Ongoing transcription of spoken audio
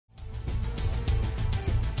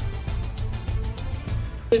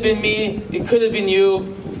It could have been me, it could have been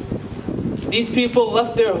you. These people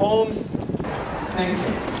left their homes. Thank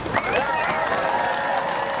you.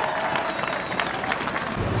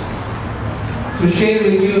 To share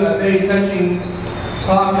with you a very touching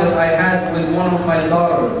talk that I had with one of my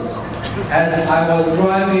daughters as I was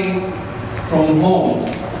driving from home,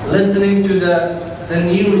 listening to the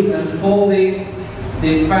news and folding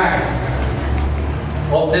the facts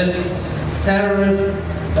of this terrorist,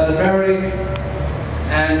 barbaric,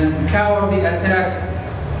 and cowardly attack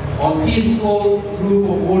on peaceful group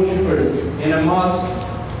of worshippers in a mosque.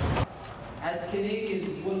 As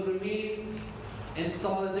Canadians will remain in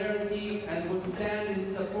solidarity and will stand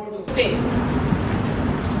in support of faith.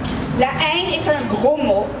 La haine est un gros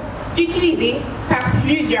mot utilisé par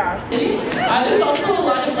plusieurs. There's also a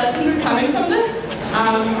lot of lessons coming from this.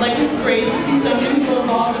 Like it's great to see so many people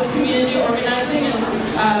involved with community organizing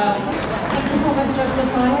and Thank you so much, Dr.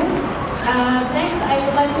 Lydhaia. Next, I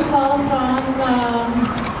would like to call upon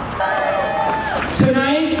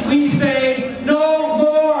Tonight we say no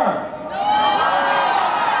more.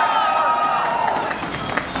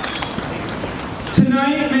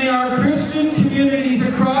 Tonight may our Christian communities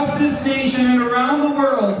across this nation and around the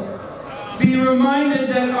world be reminded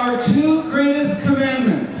that our two greatest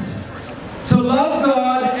commandments, to love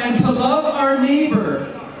God and to love our neighbor,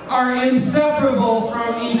 are inseparable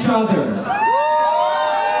from each other.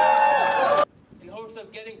 In hopes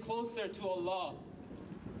of getting closer to Allah.